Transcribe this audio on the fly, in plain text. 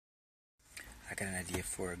got an idea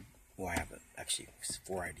for, well, I have actually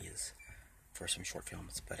 4 ideas for some short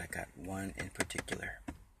films, but I got one in particular.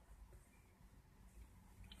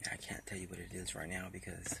 I can't tell you what it is right now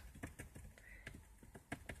because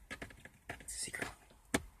it's a secret.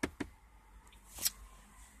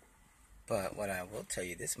 But what I will tell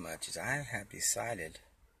you this much is I have decided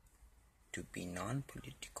to be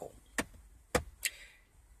non-political.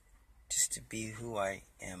 Just to be who I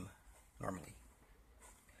am normally.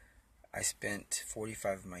 I spent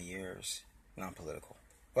 45 of my years non-political.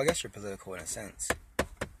 Well, I guess you're political in a sense.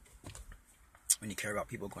 When you care about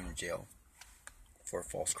people going to jail for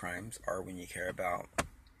false crimes, or when you care about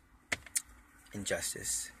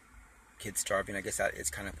injustice, kids starving, I guess that is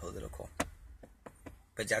kind of political.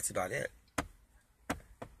 But that's about it.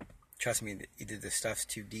 Trust me, either the stuff's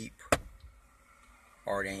too deep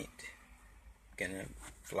or it ain't gonna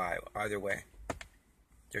fly. Either way,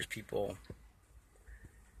 there's people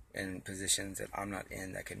in positions that I'm not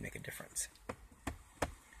in that can make a difference.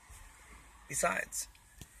 Besides,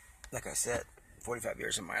 like I said, 45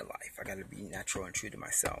 years of my life, I gotta be natural and true to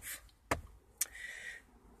myself.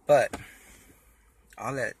 But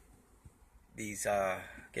I'll let these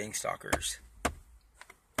gang stalkers,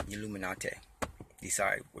 Illuminati,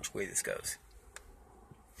 decide which way this goes.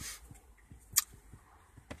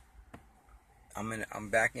 I'm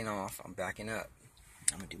backing off. I'm backing up.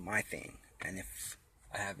 I'm gonna do my thing. And if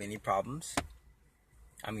I have any problems,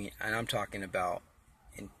 and I'm talking about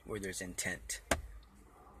where there's intent,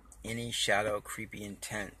 any shadow, creepy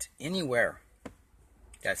intent anywhere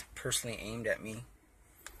that's personally aimed at me,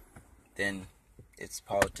 then it's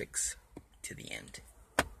politics to the end.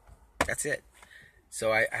 That's it.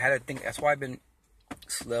 So I had to think. That's why I've been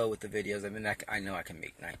slow with the videos. I know I can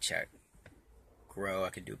make Night Chat grow. I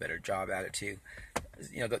can do a better job at it too.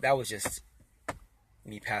 That was just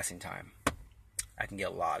me passing time. I can get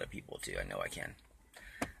a lot of people too. I know I can.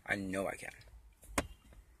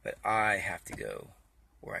 But I have to go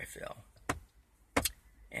where I feel.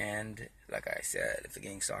 And like I said, if the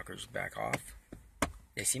gang stalkers back off,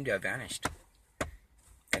 they seem to have vanished.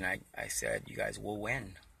 And I said, you guys will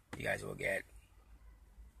win. You guys will be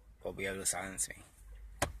able to silence me.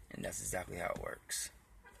 And that's exactly how it works.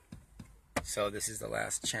 So this is the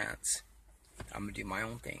last chance. I'm going to do my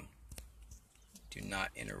own thing. Do not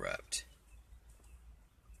interrupt.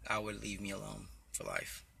 I would leave me alone for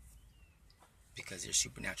life. Because there's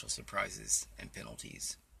supernatural surprises and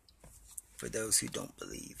penalties. For those who don't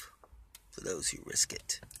believe. For those who risk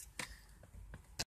it.